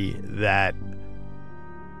could be that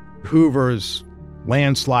Hoover's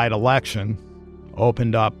landslide election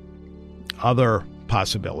opened up other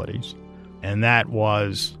possibilities, and that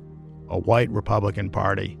was a white Republican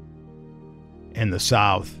Party in the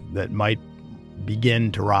South that might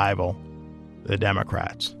begin to rival the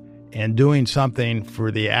Democrats. And doing something for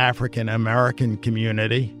the African American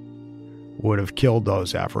community would have killed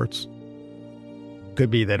those efforts. Could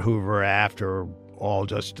be that Hoover, after all,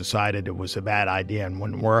 just decided it was a bad idea and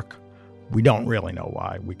wouldn't work. We don't really know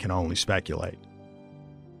why. We can only speculate.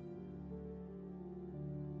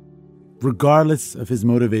 Regardless of his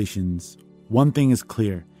motivations, one thing is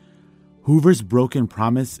clear. Hoover's broken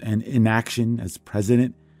promise and inaction as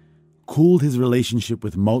president cooled his relationship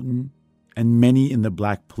with Moton and many in the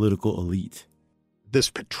black political elite.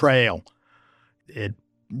 This betrayal, it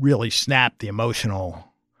really snapped the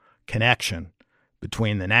emotional connection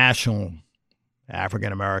between the national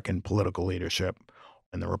African-American political leadership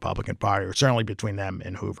and the Republican Party, or certainly between them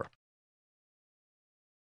and Hoover.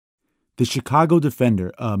 The Chicago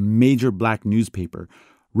Defender, a major black newspaper,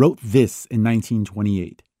 wrote this in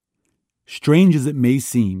 1928. Strange as it may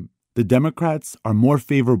seem, the Democrats are more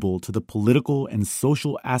favorable to the political and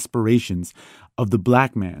social aspirations of the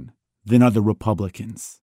black man than are the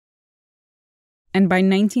Republicans. And by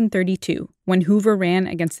 1932, when Hoover ran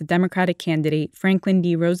against the Democratic candidate Franklin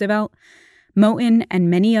D. Roosevelt, Moton and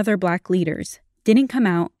many other black leaders didn't come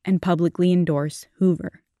out and publicly endorse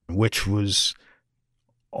Hoover. Which was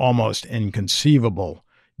almost inconceivable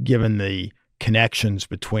given the connections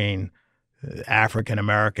between African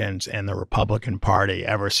Americans and the Republican Party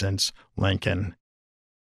ever since Lincoln.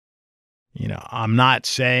 I'm not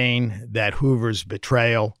saying that Hoover's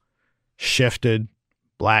betrayal shifted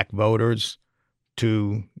black voters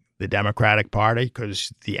to the Democratic Party,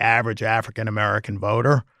 because the average African American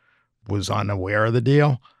voter was unaware of the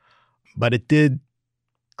deal, but it did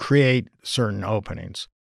create certain openings.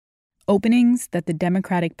 Openings that the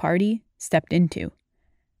Democratic Party stepped into.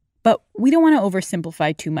 But we don't want to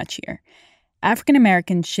oversimplify too much here. African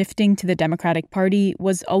Americans shifting to the Democratic Party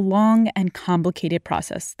was a long and complicated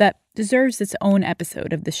process that deserves its own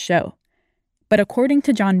episode of this show. But according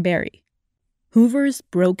to John Barry, Hoover's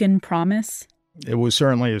broken promise, it was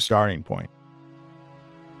certainly a starting point.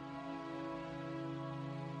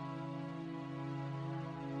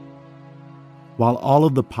 While all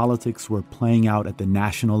of the politics were playing out at the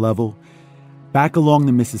national level, back along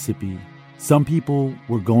the Mississippi, some people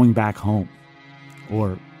were going back home,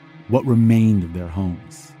 or what remained of their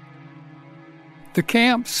homes. The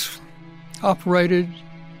camps operated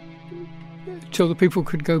till the people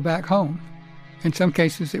could go back home. In some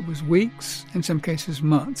cases, it was weeks, in some cases,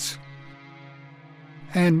 months.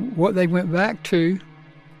 And what they went back to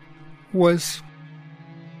was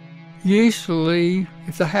usually,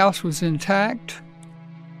 if the house was intact,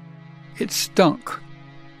 it stunk.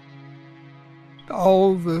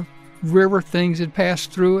 All the river things had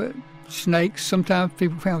passed through it, snakes. Sometimes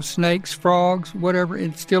people found snakes, frogs, whatever,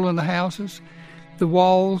 it's still in the houses. The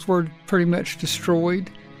walls were pretty much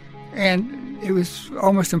destroyed, and it was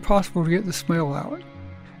almost impossible to get the smell out.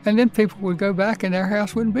 And then people would go back and their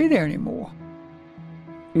house wouldn't be there anymore.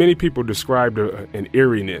 Many people described an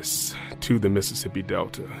eeriness to the Mississippi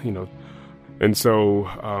Delta, And so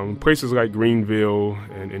places like Greenville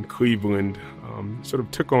and Cleveland sort of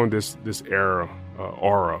took on this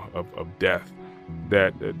aura of death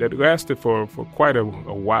that lasted for quite a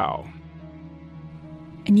while.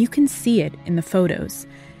 And you can see it in the photos.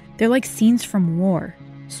 They're like scenes from war.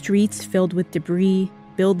 Streets filled with debris,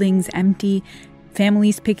 buildings empty,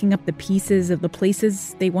 families picking up the pieces of the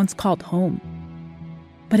places they once called home.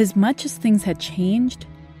 But as much as things had changed,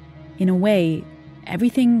 in a way,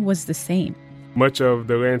 everything was the same. Much of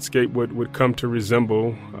the landscape would come to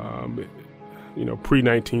resemble,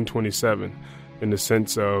 pre-1927, in the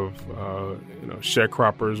sense of,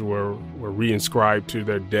 sharecroppers were reinscribed to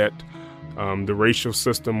their debt. The racial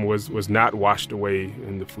system was not washed away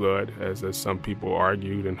in the flood, as some people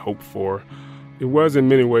argued and hoped for. It was in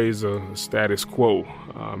many ways a status quo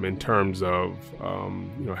in terms of,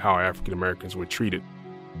 how African Americans were treated.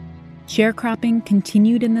 Sharecropping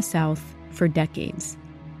continued in the South for decades.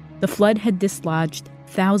 The flood had dislodged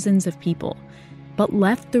thousands of people, but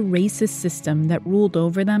left the racist system that ruled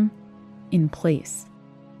over them in place.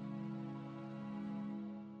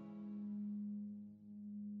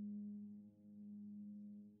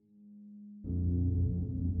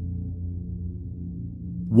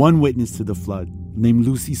 One witness to the flood, named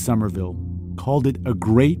Lucy Somerville, called it a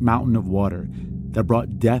great mountain of water that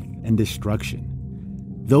brought death and destruction.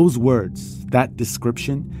 Those words, that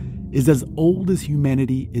description, is as old as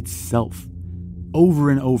humanity itself. Over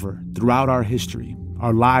and over, throughout our history,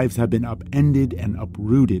 our lives have been upended and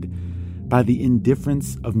uprooted by the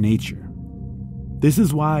indifference of nature. This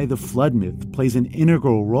is why the flood myth plays an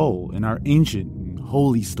integral role in our ancient and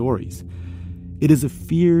holy stories. It is a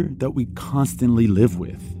fear that we constantly live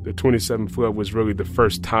with. The 27 flood was really the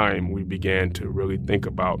first time we began to really think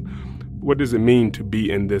about what does it mean to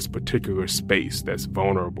be in this particular space that's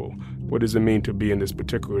vulnerable? What does it mean to be in this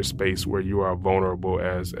particular space where you are vulnerable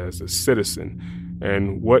as a citizen?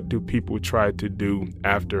 And what do people try to do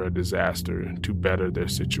after a disaster to better their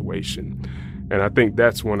situation? And I think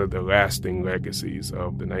that's one of the lasting legacies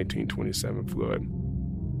of the 1927 flood.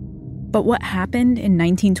 But what happened in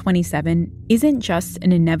 1927 isn't just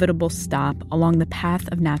an inevitable stop along the path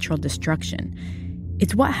of natural destruction.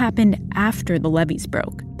 It's what happened after the levees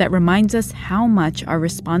broke that reminds us how much our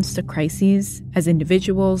response to crises as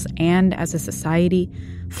individuals and as a society,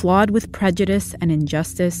 flawed with prejudice and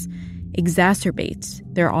injustice, exacerbates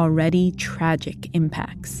their already tragic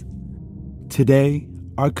impacts. Today,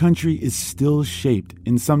 our country is still shaped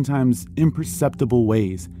in sometimes imperceptible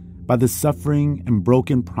ways by the suffering and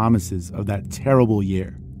broken promises of that terrible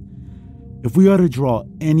year. If we are to draw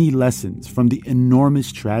any lessons from the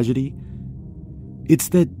enormous tragedy, it's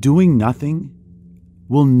that doing nothing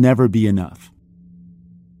will never be enough.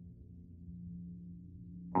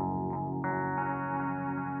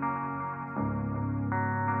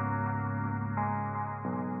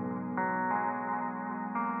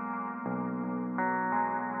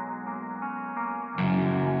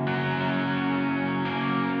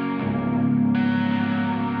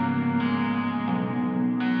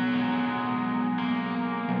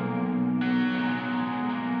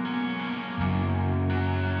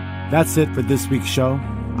 That's it for this week's show.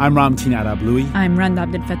 I'm Ramtin Arablouei. I'm Randa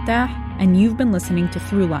Abdel Fattah, and you've been listening to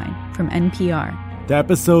Throughline from NPR. The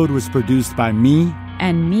episode was produced by me.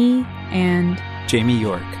 And Jamie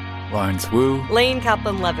York, Lawrence Wu, Lane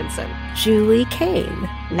Kaplan-Levinson, Julie Kane,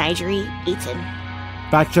 Nigeri Eaton.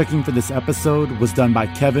 Fact-checking for this episode was done by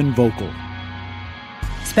Kevin Vogel.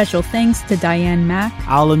 Special thanks to Diane Mack,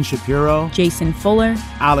 Alan Shapiro, Jason Fuller,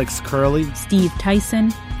 Alex Curley, Steve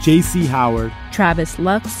Tyson, J.C. Howard, Travis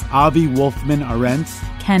Lux, Avi Wolfman Arendt,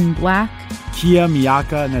 Ken Black, Kia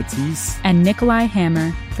Miyaka Natis, and Nikolai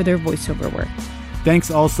Hammer for their voiceover work. Thanks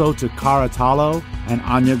also to Cara Talo and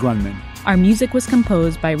Anya Grunman. Our music was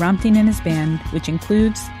composed by Ramtin and his band, which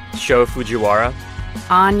includes Sho Fujiwara,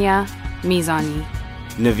 Anya Mizani,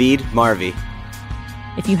 Naveed Marvi.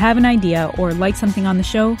 If you have an idea or like something on the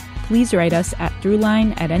show, please write us at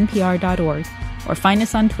throughline@npr.org or find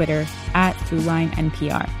us on Twitter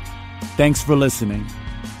 @throughlinenpr. Thanks for listening.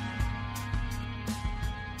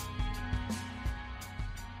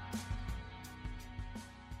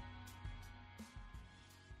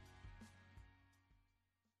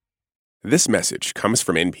 This message comes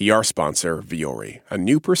from NPR sponsor Vuori, a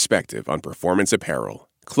new perspective on performance apparel.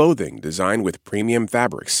 Clothing designed with premium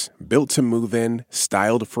fabrics, built to move in,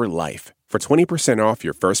 styled for life. For 20% off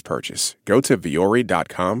your first purchase, go to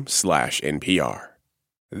vuori.com/NPR.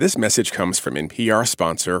 This message comes from NPR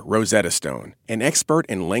sponsor Rosetta Stone, an expert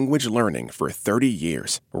in language learning for 30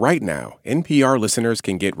 years. Right now, NPR listeners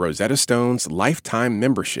can get Rosetta Stone's lifetime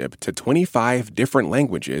membership to 25 different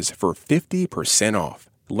languages for 50% off.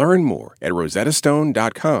 Learn more at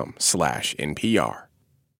rosettastone.com/NPR.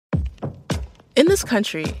 In this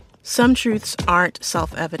country, some truths aren't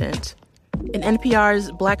self-evident. In NPR's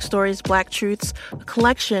Black Stories, Black Truths, a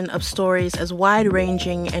collection of stories as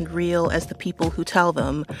wide-ranging and real as the people who tell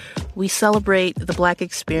them, we celebrate the Black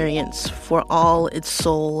experience for all its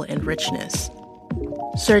soul and richness.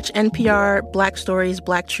 Search NPR Black Stories,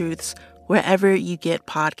 Black Truths wherever you get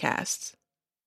podcasts.